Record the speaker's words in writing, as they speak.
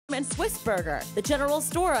and Swiss Burger, the General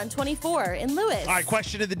Store on 24 in Lewis. All right,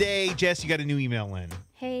 question of the day. Jess, you got a new email in.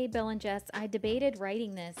 Hey, Bill and Jess. I debated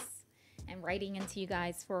writing this and writing into you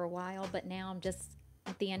guys for a while, but now I'm just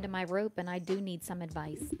at the end of my rope and I do need some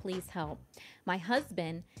advice. Please help. My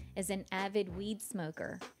husband is an avid weed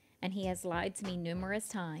smoker and he has lied to me numerous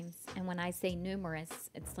times. And when I say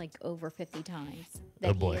numerous, it's like over 50 times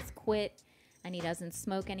that he has quit and he doesn't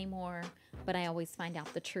smoke anymore, but I always find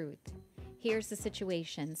out the truth. Here's the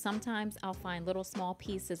situation. Sometimes I'll find little small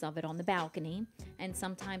pieces of it on the balcony, and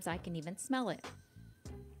sometimes I can even smell it.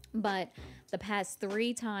 But the past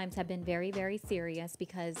 3 times have been very, very serious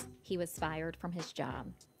because he was fired from his job.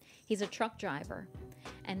 He's a truck driver,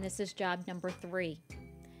 and this is job number 3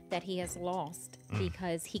 that he has lost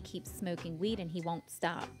because he keeps smoking weed and he won't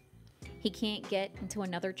stop. He can't get into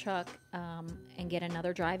another truck and get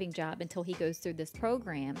another driving job until he goes through this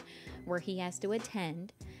program where he has to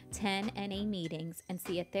attend 10 NA meetings and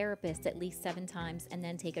see a therapist at least 7 times and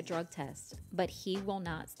then take a drug test. But he will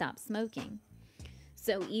not stop smoking.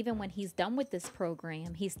 So even when he's done with this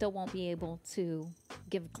program, he still won't be able to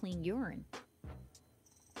give clean urine.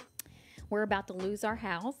 We're about to lose our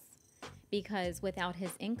house because without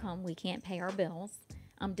his income, we can't pay our bills.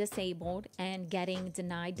 I'm disabled and getting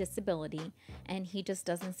denied disability, and he just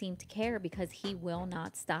doesn't seem to care because he will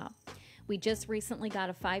not stop. We just recently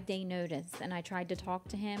got a 5-day notice, and I tried to talk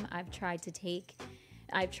to him. I've tried to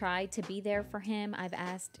be there for him. I've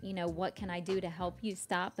asked, what can I do to help you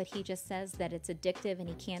stop? But he just says that it's addictive and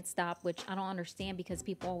he can't stop, which I don't understand because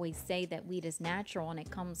people always say that weed is natural and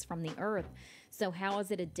it comes from the earth. So how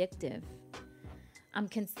is it addictive? I'm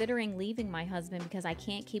considering leaving my husband because I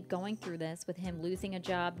can't keep going through this with him losing a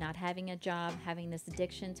job, not having a job, having this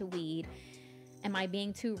addiction to weed. Am I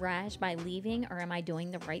being too rash by leaving, or am I doing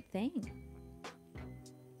the right thing?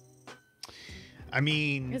 I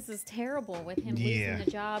mean, this is terrible with him losing the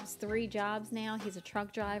jobs, 3 jobs now. He's a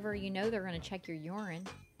truck driver. They're going to check your urine.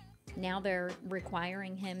 Now they're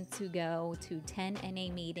requiring him to go to 10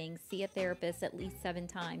 NA meetings, see a therapist at least 7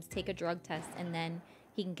 times, take a drug test, and then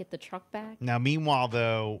he can get the truck back. Now, meanwhile,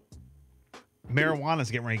 though,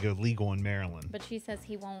 marijuana's getting ready to go legal in Maryland. But she says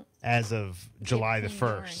he won't. As of July the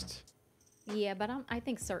 1st. Yeah, but I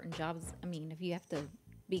think certain jobs, if you have to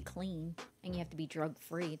be clean and you have to be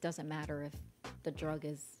drug-free, it doesn't matter if the drug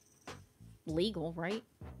is legal, right?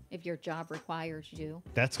 If your job requires you.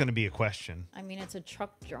 That's going to be a question. It's a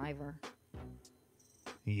truck driver.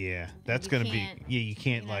 Yeah, that's going to be, you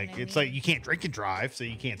can't it's like you can't drink and drive, so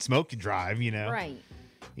you can't smoke and drive, Right.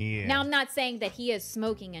 Yeah. Now, I'm not saying that he is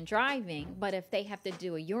smoking and driving, but if they have to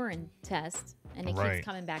do a urine test and it keeps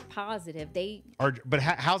coming back positive, But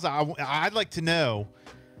how's that? I'd like to know.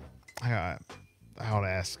 I ought to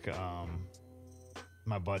ask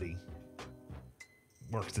my buddy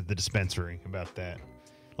works at the dispensary about that.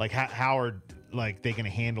 Like, how are they going to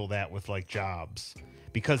handle that with jobs?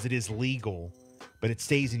 Because it is legal, but it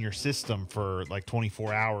stays in your system for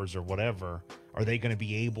 24 hours or whatever. Are they going to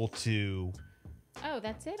be able to? Oh,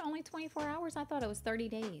 that's it? Only 24 hours? I thought it was 30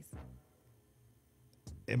 days.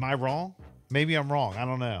 Am I wrong? Maybe I'm wrong. I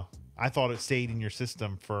don't know. I thought it stayed in your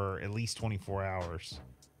system for at least 24 hours.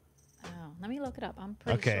 Oh, let me look it up. I'm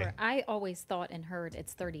pretty sure. I always thought and heard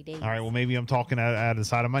it's 30 days. All right. Well, maybe I'm talking out of the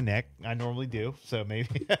side of my neck. I normally do. So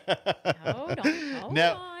maybe. Hold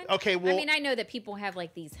on. Okay. Well, I know that people have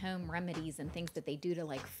these home remedies and things that they do to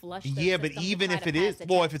flush. Yeah, but even if it is,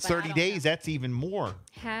 if it's 30 days, that's even more.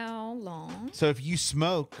 How long? So if you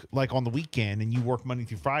smoke on the weekend and you work Monday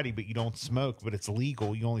through Friday, but you don't smoke, but it's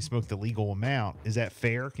legal, you only smoke the legal amount. Is that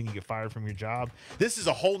fair? Can you get fired from your job? This is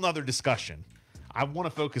a whole nother discussion. I want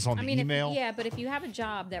to focus on the email. But if you have a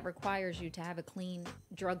job that requires you to have a clean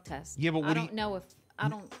drug test, but I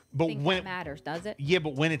don't think that matters, does it? Yeah,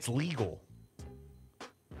 but when it's legal,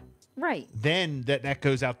 right? Then that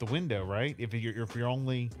goes out the window, right? If you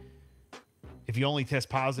only test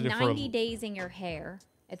positive 90 days in your hair,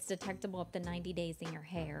 it's detectable up to 90 days in your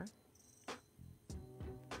hair.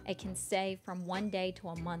 It can stay from 1 day to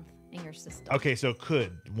a month in your system. Okay, so it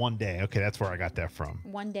could 1 day. Okay, that's where I got that from.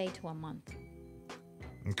 1 day to a month.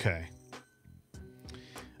 Okay.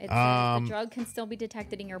 It says the drug can still be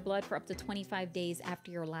detected in your blood for up to 25 days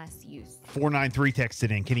after your last use. 493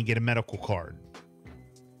 texted in. Can he get a medical card?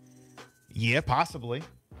 Yeah, possibly.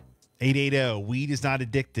 880. Weed is not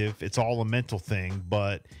addictive. It's all a mental thing.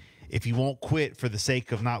 But if you won't quit for the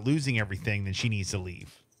sake of not losing everything, then she needs to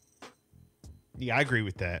leave. Yeah, I agree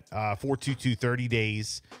with that. 422, 30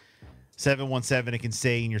 days. 717, it can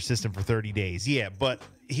stay in your system for 30 days. Yeah, but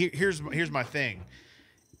here's my thing.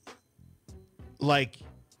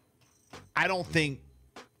 I don't think,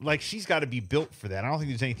 she's got to be built for that. I don't think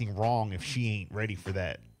there's anything wrong if she ain't ready for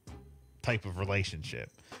that type of relationship.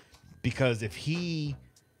 Because if he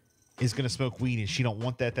is going to smoke weed and she don't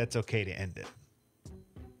want that, that's okay to end it.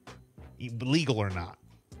 Legal or not.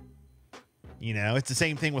 You know, it's the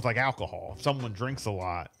same thing with like alcohol. If someone drinks a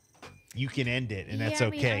lot, you can end it and that's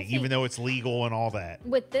okay, even though it's legal and all that.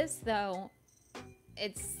 With this, though,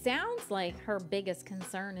 it sounds like her biggest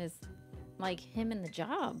concern is like him in the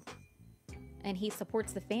job. And he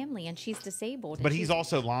supports the family and she's disabled. But he's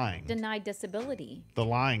also lying. Denied disability. The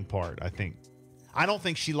lying part, I think. I don't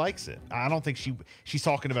think she likes it. I don't think she's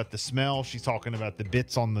talking about the smell. She's talking about the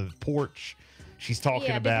bits on the porch. She's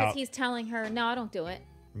talking about. Because he's telling her, no, I don't do it.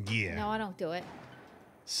 Yeah. No, I don't do it.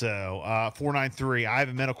 So 493, I have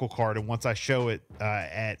a medical card, and once I show it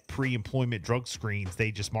at pre-employment drug screens,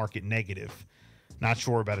 they just mark it negative. Not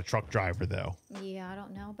sure about a truck driver, though. Yeah, I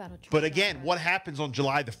don't know about a truck driver. But again, what happens on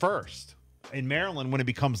July the 1st in Maryland when it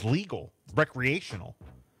becomes legal, recreational?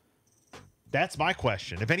 That's my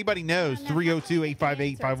question. If anybody knows,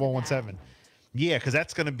 302-858-5117. Yeah, because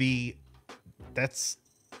that's going to be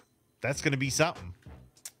something.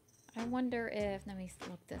 I wonder if, let me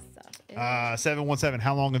look this up. 717,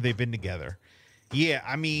 how long have they been together? Yeah,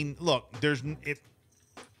 I mean, look,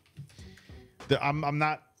 I'm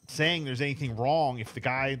not saying there's anything wrong. If the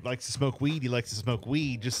guy likes to smoke weed, he likes to smoke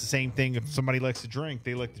weed. Just the same thing if somebody likes to drink,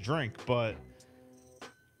 they like to drink. But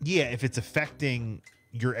yeah, if it's affecting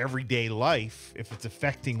your everyday life, if it's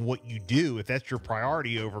affecting what you do, if that's your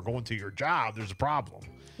priority over going to your job, there's a problem.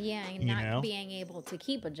 Yeah, and not being able to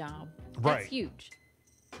keep a job. Right. That's huge.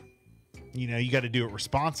 You know, you got to do it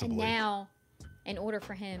responsibly. And now, in order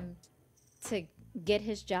for him to get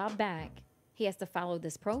his job back, he has to follow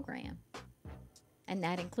this program. And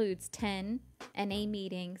that includes 10 NA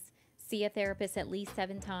meetings, see a therapist at least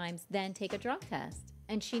 7 times, then take a drug test.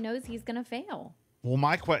 And she knows he's going to fail. Well,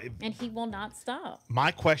 and he will not stop.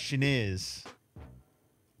 My question is,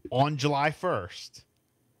 on July 1st,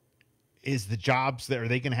 is the jobs that are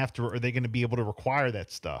they going to be able to require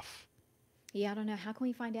that stuff? Yeah, I don't know. How can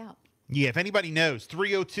we find out? Yeah, if anybody knows,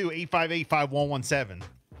 302-858-5117.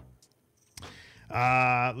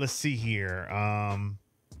 Let's see here.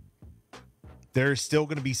 There's still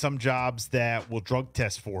going to be some jobs that will drug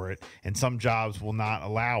test for it, and some jobs will not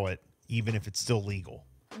allow it, even if it's still legal.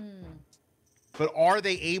 But are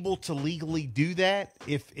they able to legally do that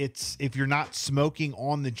if you're not smoking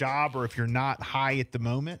on the job or if you're not high at the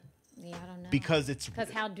moment? Yeah, I don't know. Because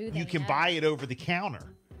how do they you can buy it over the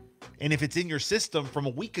counter. And if it's in your system from a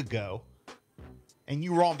week ago and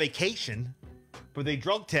you were on vacation, but they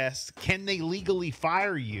drug test, can they legally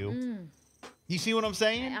fire you? You see what I'm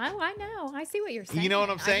saying? I know. I see what you're saying. You know what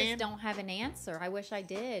I'm saying? I just don't have an answer. I wish I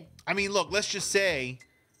did. I mean, look, let's just say,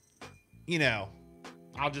 you know,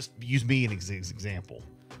 I'll just use me as an example.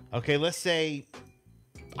 Okay, let's say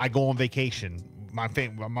I go on vacation. My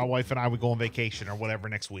wife and I would go on vacation or whatever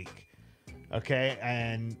next week. Okay,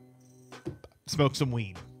 and smoke some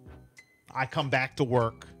weed. I come back to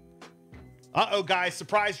work. Uh-oh, guys,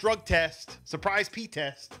 surprise drug test. Surprise pee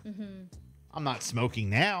test. I'm not smoking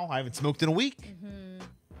now. I haven't smoked in a week.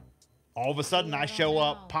 All of a sudden, I show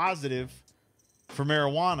up positive for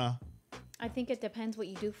marijuana. I think it depends what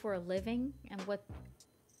you do for a living and what...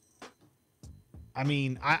 I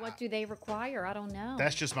mean, what do they require? I don't know.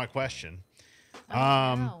 That's just my question.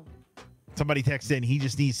 I don't know. Somebody texted in, he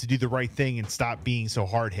just needs to do the right thing and stop being so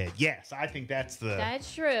hard-headed. Yes, I think that's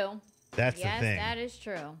true. That's the thing. That is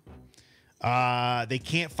true. They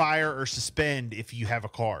can't fire or suspend if you have a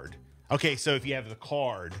card. Okay, so if you have the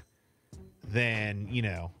card, then, you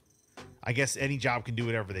know, I guess any job can do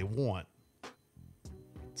whatever they want.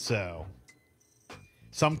 So,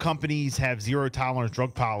 some companies have zero tolerance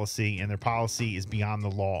drug policy, and their policy is beyond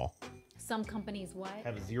the law. Some companies what?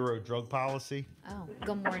 Have a zero drug policy. Oh,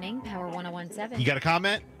 good morning, Power 1017. You got a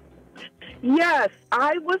comment? Yes,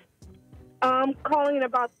 I was calling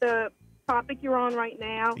about the topic you're on right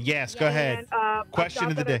now. Yes, go ahead. Question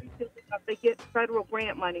of the day. They get federal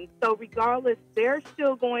grant money. So regardless, they're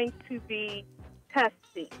still going to be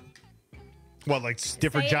testing. What, like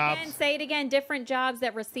different jobs? Say it again. Different jobs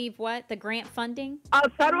that receive what? The grant funding?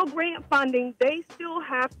 Federal grant funding, they still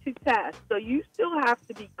have to test. So you still have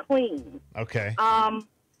to be clean. Okay.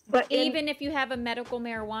 But even if you have a medical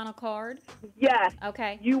marijuana card? Yes.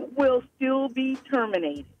 Okay. You will still be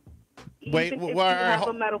terminated. Wait, if you have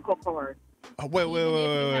a medical card. Wait.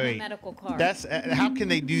 A medical card. That's how can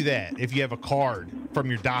they do that if you have a card from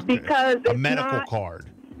your doctor? Because a medical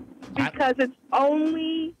card. Because it's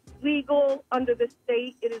only legal under the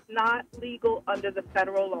state. It is not legal under the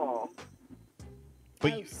federal law.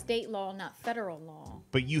 But state law, not federal law.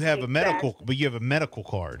 But you have a medical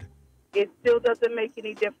card. It still doesn't make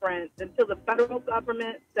any difference until the federal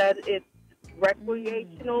government said it's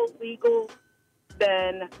recreational legal,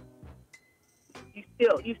 then you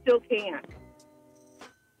still can't.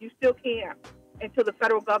 You still can't until the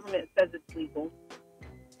federal government says it's legal.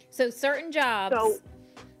 So certain jobs. So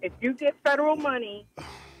if you get federal money,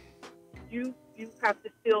 you have to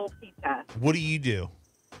still P-test. What do you do?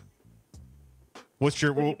 What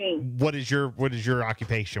is your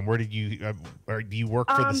occupation? Where did you or do you work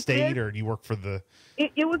for the state or do you work for the?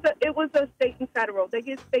 It was a state and federal. They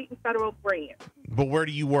get state and federal grants. But where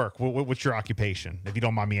do you work? What's your occupation, if you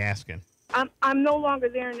don't mind me asking? I'm no longer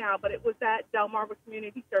there now, but it was at Delmarva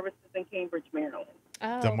Community Services in Cambridge, Maryland. Oh,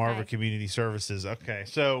 Delmarva okay. Community Services. Okay,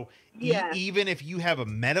 so Yes. even if you have a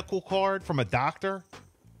medical card from a doctor,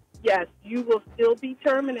 Yes, you will still be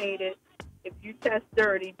terminated if you test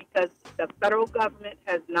dirty because the federal government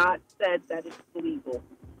has not said that it's legal.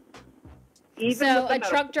 Even So with the a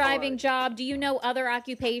truck medical driving card. job. Do you know other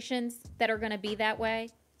occupations that are going to be that way?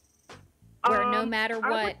 Where no matter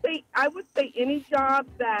what. I would say any job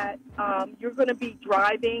that you're going to be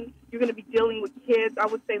driving, you're going to be dealing with kids. I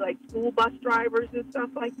would say like school bus drivers and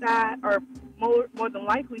stuff like that are more than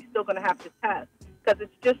likely still going to have to test because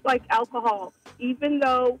it's just like alcohol. Even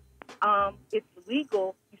though it's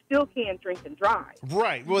legal, you still can't drink and drive.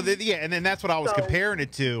 right? Well, yeah, and then that's what I was So, comparing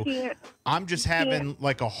it to. I'm just having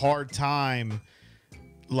like a hard time.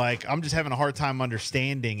 Like, I'm just having a hard time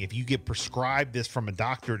understanding if you get prescribed this from a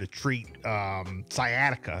doctor to treat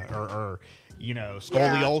sciatica or you know,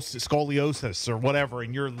 scoliosis or whatever,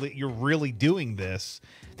 and you're really doing this,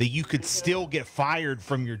 that you could still get fired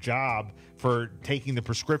from your job for taking the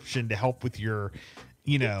prescription to help with your,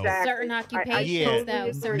 you know, Exactly. Certain occupations, Yeah.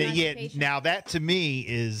 though. Certain occupations. Now that to me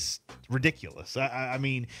is ridiculous. I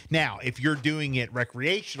mean, now if you're doing it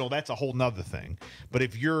recreational, that's a whole nother thing. But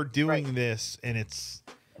if you're doing this and it's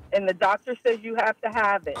And the doctor says you have to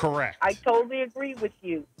have it. correct, I totally agree with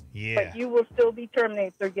you. yeah, But you will still be terminated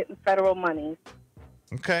if they're getting federal money.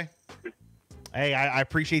 okay. Hey, I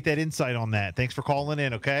appreciate that insight on that. Thanks for calling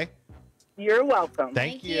in. Okay, You're welcome.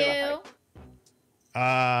 thank you.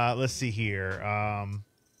 Let's see here.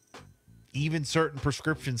 Even certain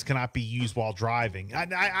prescriptions cannot be used while driving.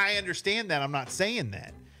 I understand that. I'm not saying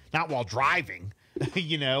that. Not while driving,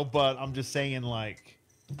 you know, but I'm just saying like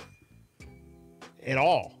at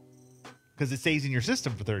all. Because it stays in your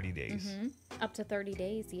system for 30 days. Up to 30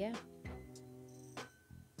 days, yeah.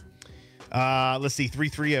 Let's see.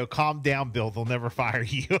 330. Calm down, Bill. They'll never fire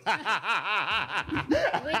you. We don't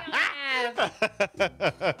have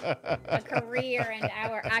a career and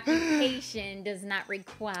our occupation does not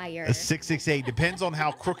require. 668. Depends on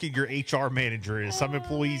how crooked your HR manager is. Some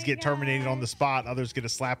employees get terminated on the spot. Others get a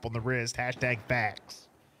slap on the wrist. Hashtag facts.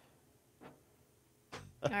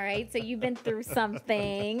 All right, so you've been through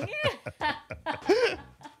something.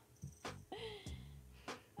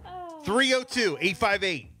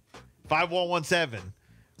 302-858-5117.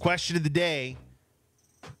 Question of the day.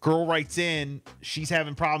 Girl writes in, she's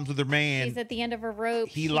having problems with her man. She's at the end of her rope.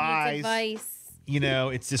 He She needs lies. advice. You know,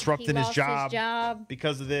 it's disrupting He his lost job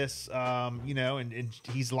because of this, you know, and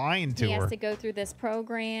he's lying to He her. has to go through this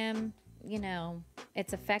program. You know,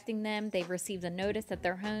 it's affecting them. They've received a notice at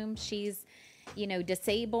their home. She's, you know,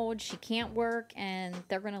 disabled. She can't work, and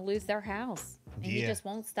they're going to lose their house. And he Yeah. just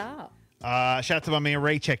won't stop. Shout out to my man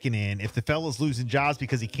Ray checking in. If the fella's losing jobs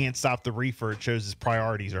because he can't stop the reefer, it shows his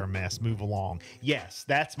priorities are a mess. Move along. Yes,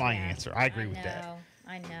 that's my answer. I agree with that.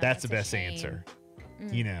 I know. That's It's the a best shame. answer.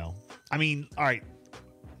 You know, I mean, all right,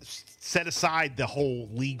 set aside the whole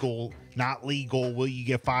legal, not legal, will you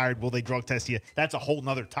get fired, will they drug test you? That's a whole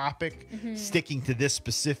nother topic. Sticking to this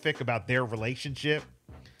specific about their relationship,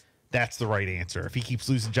 that's the right answer. If he keeps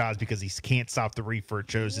losing jobs because he can't stop the reefer, it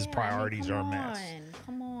shows his priorities are a mess.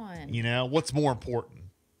 Come on. You know, what's more important?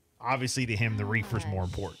 Obviously, to him, the reefer's more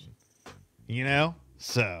important. You know?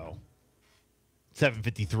 So,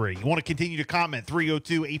 7:53. You want to continue to comment?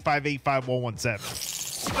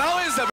 302-858-5117. Now is the